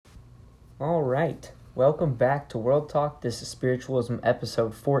All right. Welcome back to World Talk. This is Spiritualism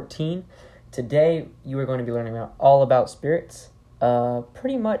episode 14. Today, you are going to be learning all about spirits.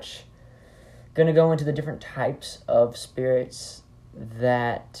 Pretty much going to go into the different types of spirits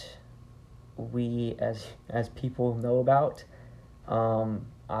that we as people know about.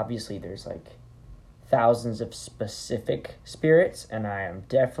 Obviously, there's like thousands of specific spirits, and I am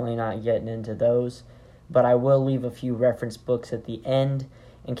definitely not getting into those. But I will leave a few reference books at the end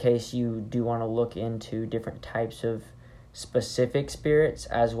in case you do want to look into different types of specific spirits,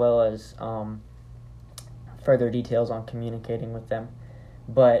 as well as further details on communicating with them.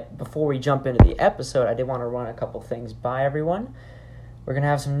 But before we jump into the episode, I did want to run a couple things by everyone. We're going to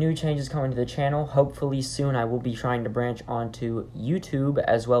have some new changes coming to the channel. Hopefully soon I will be trying to branch onto YouTube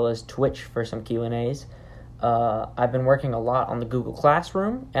as well as Twitch for some Q&As. I've been working a lot on the Google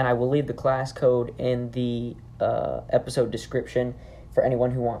Classroom, and I will leave the class code in the episode description for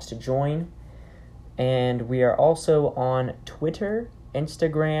anyone who wants to join. And we are also on Twitter,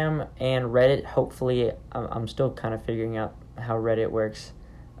 Instagram, and Reddit. Hopefully, I'm still kind of figuring out how Reddit works,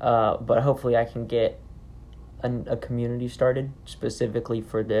 but hopefully I can get a community started specifically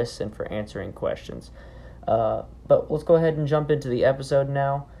for this and for answering questions. But let's go ahead and jump into the episode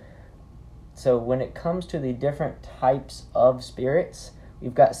now. So when it comes to the different types of spirits,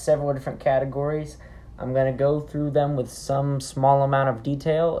 we've got several different categories. I'm going to go through them with some small amount of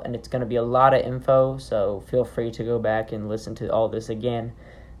detail, and it's going to be a lot of info, so feel free to go back and listen to all this again,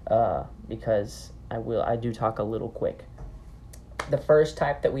 because I do talk a little quick. The first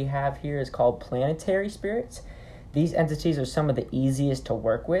type that we have here is called planetary spirits. These entities are some of the easiest to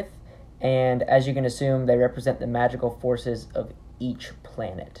work with, and as you can assume, they represent the magical forces of each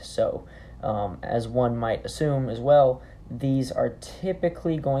planet. So, as one might assume as well, these are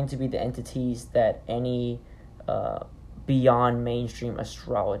typically going to be the entities that any beyond mainstream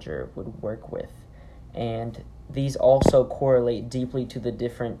astrologer would work with. And these also correlate deeply to the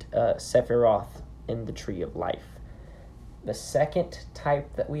different Sephiroth in the Tree of Life. The second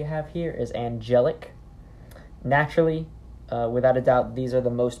type that we have here is angelic. Naturally, without a doubt, these are the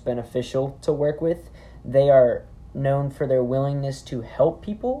most beneficial to work with. They are known for their willingness to help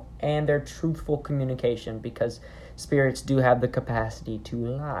people and their truthful communication, because spirits do have the capacity to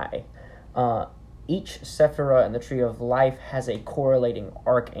lie. Each Sephirah in the Tree of Life has a correlating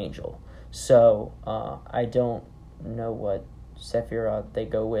archangel. So, I don't know what Sephirah they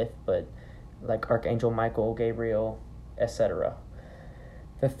go with, but like Archangel Michael, Gabriel, etc.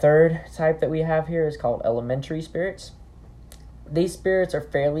 The third type that we have here is called elementary spirits. These spirits are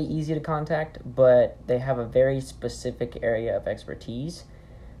fairly easy to contact, but they have a very specific area of expertise.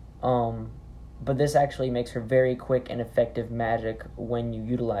 But this actually makes for very quick and effective magic when you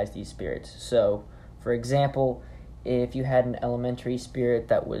utilize these spirits. So, for example, if you had an elementary spirit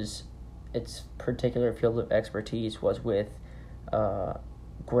that was, its particular field of expertise was with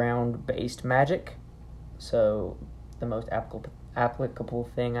ground-based magic, so the most applicable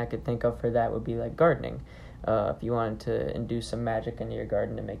thing I could think of for that would be like gardening. If you wanted to induce some magic into your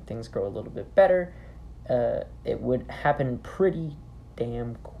garden to make things grow a little bit better, it would happen pretty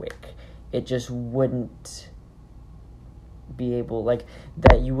damn quick. It just wouldn't be able,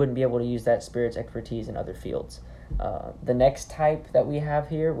 you wouldn't be able to use that spirit's expertise in other fields. The next type that we have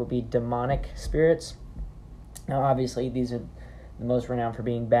here would be demonic spirits. Now, obviously, these are the most renowned for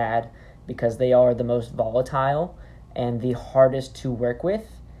being bad because they are the most volatile and the hardest to work with,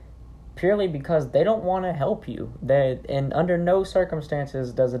 purely because they don't want to help you. And under no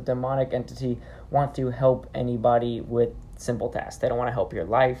circumstances does a demonic entity want to help anybody with simple tasks. They don't want to help your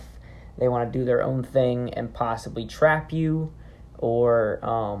life. They want to do their own thing and possibly trap you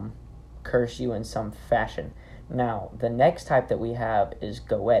or curse you in some fashion. Now, the next type that we have is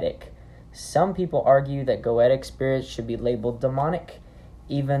goetic. Some people argue that goetic spirits should be labeled demonic,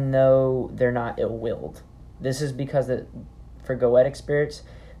 even though they're not ill-willed. This is because for goetic spirits,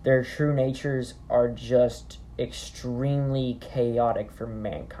 their true natures are just extremely chaotic for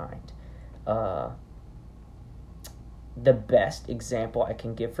mankind. The best example I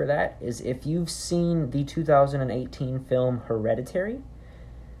can give for that is if you've seen the 2018 film Hereditary,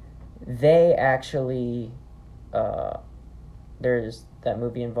 they actually, that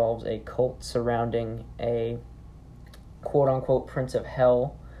movie involves a cult surrounding a quote-unquote Prince of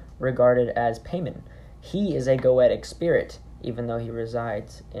Hell regarded as Paimon. He is a goetic spirit, even though he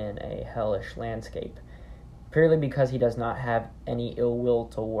resides in a hellish landscape, purely because he does not have any ill will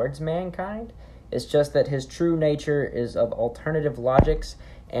towards mankind. It's just that his true nature is of alternative logics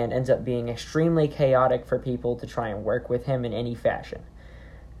and ends up being extremely chaotic for people to try and work with him in any fashion.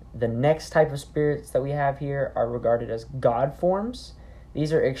 The next type of spirits that we have here are regarded as god forms.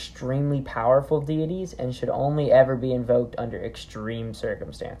 These are extremely powerful deities and should only ever be invoked under extreme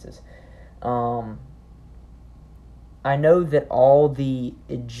circumstances. I know that all the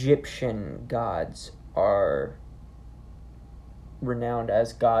Egyptian gods are renowned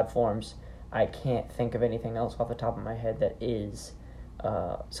as god forms. I can't think of anything else off the top of my head that is.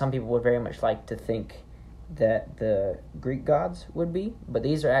 Some people would very much like to think that the Greek gods would be, but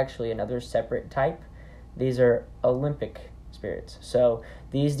these are actually another separate type. These are Olympic spirits. So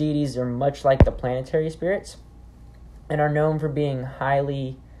these deities are much like the planetary spirits and are known for being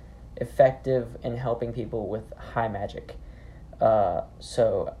highly effective in helping people with high magic.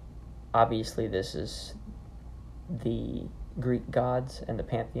 So obviously this is the Greek gods and the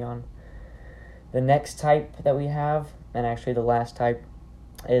pantheon. The next type that we have, and actually the last type,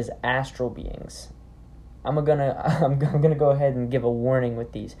 is astral beings. I'm gonna go ahead and give a warning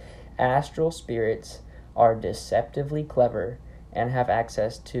with these. Astral spirits are deceptively clever and have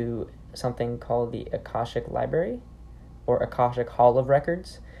access to something called the Akashic Library or Akashic Hall of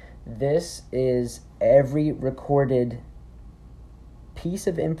Records. This is every recorded piece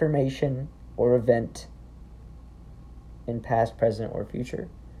of information or event in past, present, or future.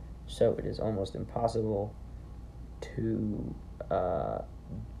 So it is almost impossible to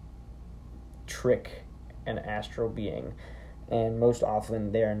trick an astral being. And most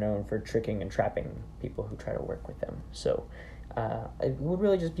often they are known for tricking and trapping people who try to work with them. So it would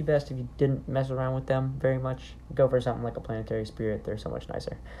really just be best if you didn't mess around with them very much. Go for something like a planetary spirit. They're so much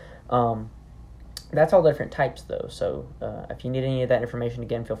nicer. That's all the different types, though. So if you need any of that information,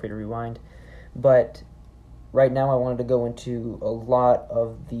 again, feel free to rewind. But right now I wanted to go into a lot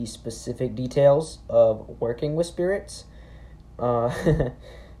of the specific details of working with spirits. That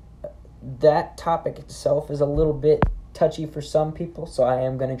topic itself is a little bit touchy for some people, so I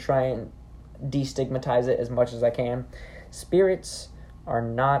am going to try and destigmatize it as much as I can. Spirits are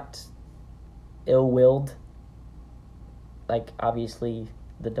not ill-willed, like obviously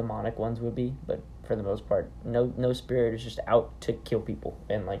the demonic ones would be, but for the most part, no spirit is just out to kill people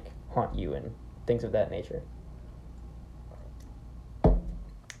and like haunt you and things of that nature.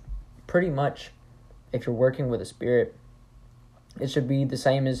 Pretty much, if you're working with a spirit, it should be the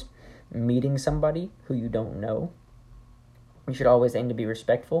same as meeting somebody who you don't know. You should always aim to be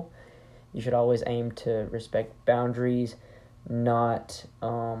respectful. You should always aim to respect boundaries, not,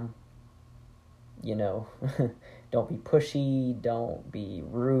 don't be pushy, don't be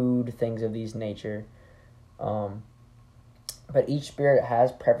rude, things of these nature. But each spirit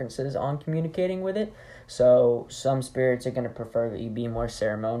has preferences on communicating with it. So some spirits are going to prefer that you be more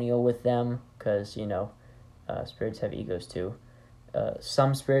ceremonial with them because, spirits have egos too.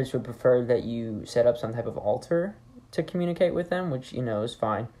 Some spirits would prefer that you set up some type of altar to communicate with them, which, is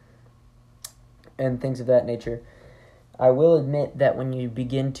fine. And things of that nature. I will admit that when you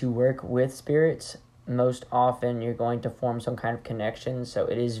begin to work with spirits, most often you're going to form some kind of connection, so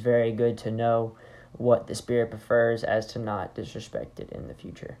it is very good to know what the spirit prefers as to not disrespect it in the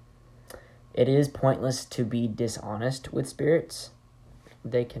future. It is pointless to be dishonest with spirits.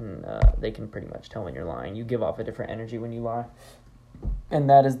 They can pretty much tell when you're lying. You give off a different energy when you lie. And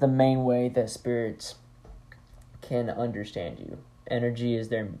that is the main way that spirits can understand you. Energy is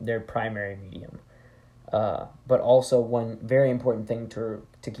their primary medium. But also one very important thing to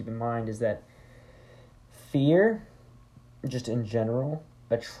keep in mind is that fear, just in general,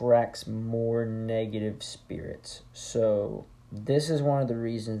 attracts more negative spirits. So this is one of the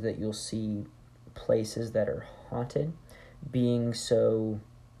reasons that you'll see places that are haunted being so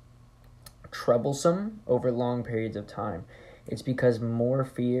troublesome over long periods of time. It's because more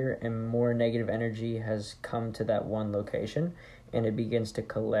fear and more negative energy has come to that one location, and it begins to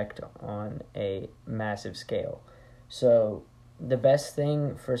collect on a massive scale. So the best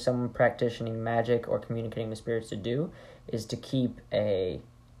thing for someone practicing magic or communicating with spirits to do is to keep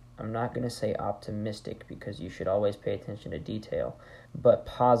I'm not going to say optimistic because you should always pay attention to detail, but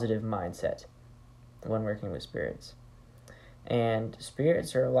positive mindset when working with spirits. And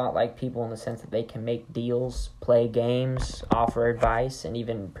spirits are a lot like people in the sense that they can make deals, play games, offer advice, and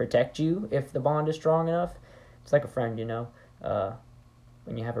even protect you if the bond is strong enough. It's like a friend,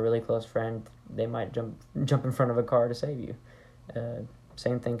 when you have a really close friend, they might jump in front of a car to save you.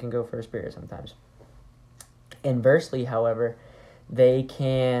 Same thing can go for a spirit sometimes. Inversely, however, they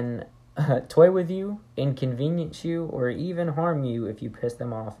can toy with you, inconvenience you, or even harm you if you piss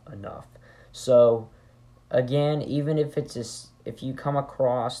them off enough. So again, even if you come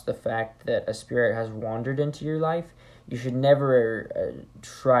across the fact that a spirit has wandered into your life, you should never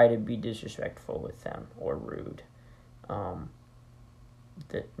try to be disrespectful with them or rude.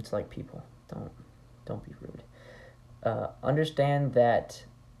 It's like people. Don't be rude. understand that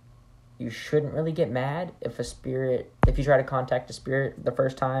you shouldn't really get mad if you try to contact a spirit the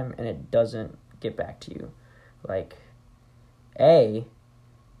first time and it doesn't get back to you. Like,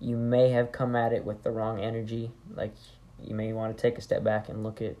 you may have come at it with the wrong energy. Like, you may want to take a step back and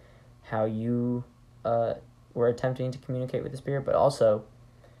look at how you were attempting to communicate with the spirit, but also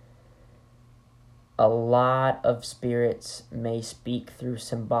a lot of spirits may speak through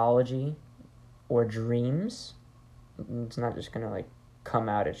symbology or dreams. It's not just going to, like, come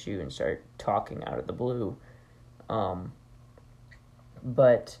out at you and start talking out of the blue.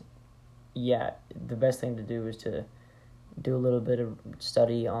 But, yeah, the best thing to do is to do a little bit of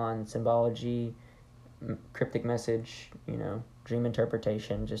study on symbology, cryptic message, dream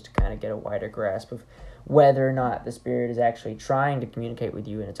interpretation, just to kind of get a wider grasp of whether or not the spirit is actually trying to communicate with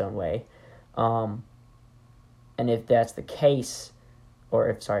you in its own way. And if that's the case,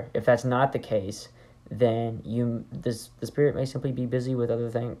 if that's not the case, then the spirit may simply be busy with other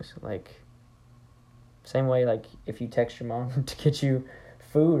things. Like, same way, like, if you text your mom to get you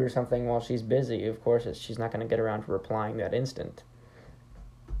food or something while she's busy, of course she's not going to get around to replying that instant.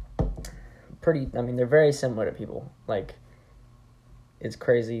 They're very similar to people. Like, it's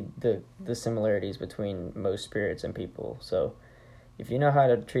crazy the similarities between most spirits and people. So if you know how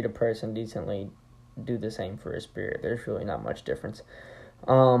to treat a person decently, do the same for a spirit. There's really not much difference.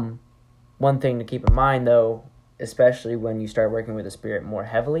 One thing to keep in mind, though, especially when you start working with a spirit more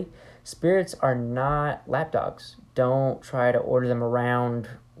heavily, spirits are not lapdogs. Don't try to order them around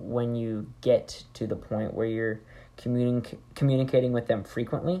when you get to the point where you're communicating with them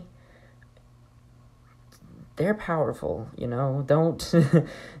frequently. They're powerful,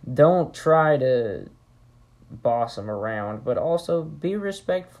 Don't try to boss them around, but also be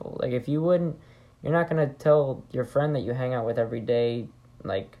respectful. Like, if you're not going to tell your friend that you hang out with every day,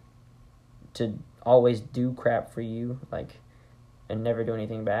 like, to always do crap for you, like, and never do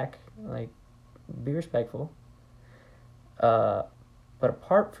anything back. Like, be respectful. But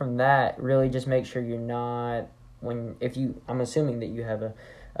apart from that, really just make sure you're not, I'm assuming that you have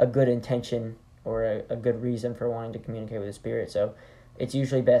a good intention or a good reason for wanting to communicate with a spirit, so it's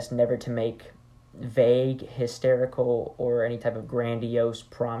usually best never to make vague, hysterical, or any type of grandiose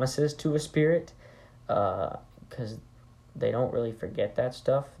promises to a spirit, because they don't really forget that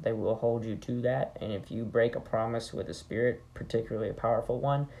stuff. They will hold you to that, and if you break a promise with a spirit, particularly a powerful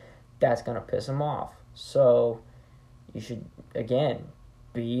one, that's going to piss them off. So you should, again,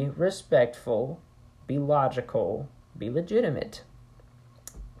 be respectful, be logical, be legitimate.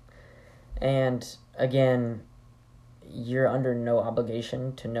 And, again, you're under no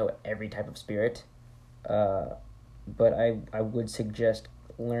obligation to know every type of spirit, but I would suggest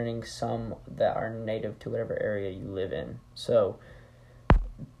learning some that are native to whatever area you live in. So,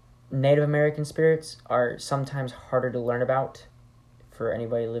 Native American spirits are sometimes harder to learn about for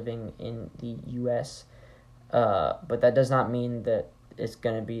anybody living in the U.S., but that does not mean that it's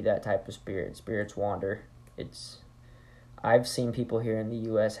going to be that type of spirit. Spirits wander. I've seen people here in the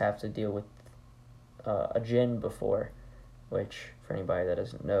U.S. have to deal with a jinn before, which, for anybody that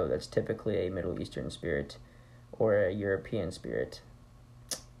doesn't know, that's typically a Middle Eastern spirit or a European spirit.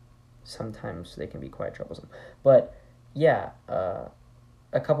 Sometimes they can be quite troublesome. But, yeah, a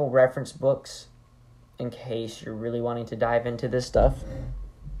couple reference books in case you're really wanting to dive into this stuff.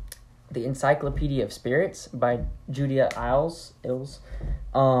 The Encyclopedia of Spirits by Julia Illes.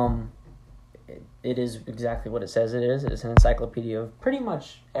 It is exactly what it says it is. It's an encyclopedia of pretty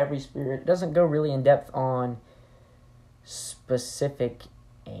much every spirit. It doesn't go really in depth on specific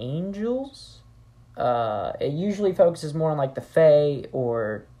angels. It usually focuses more on, like, the Fae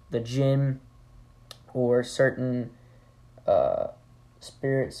or the Jinn or certain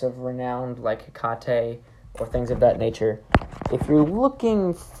spirits of renown like Hecate or things of that nature. If you're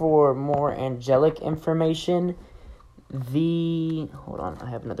looking for more angelic information, hold on, I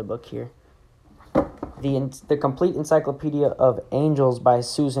have another book here. The Complete Encyclopedia of Angels by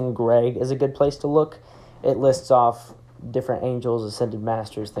Susan Gregg is a good place to look. It lists off different angels, ascended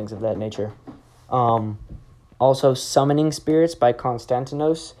masters, things of that nature. Also, Summoning Spirits by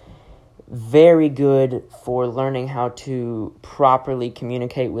Konstantinos. Very good for learning how to properly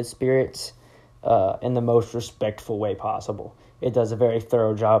communicate with spirits in the most respectful way possible. It does a very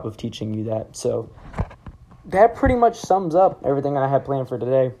thorough job of teaching you that. So that pretty much sums up everything I had planned for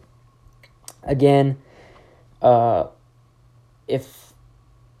today. Again,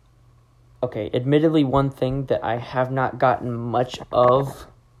 admittedly, one thing that I have not gotten much of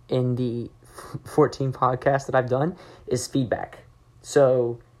in the 14 podcasts that I've done is feedback.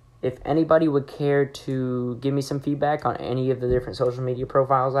 So if anybody would care to give me some feedback on any of the different social media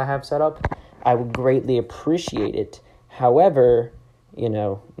profiles I have set up, I would greatly appreciate it. However,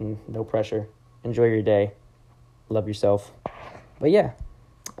 no pressure. Enjoy your day. Love yourself. But yeah,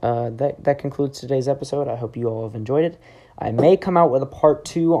 that concludes today's episode. I hope you all have enjoyed it. I may come out with a part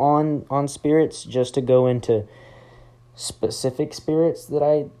 2 on spirits, just to go into specific spirits that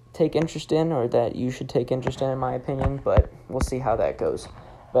I take interest in, or that you should take interest in my opinion, but we'll see how that goes.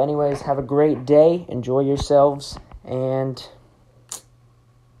 But anyways, have a great day, enjoy yourselves, and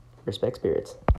respect spirits.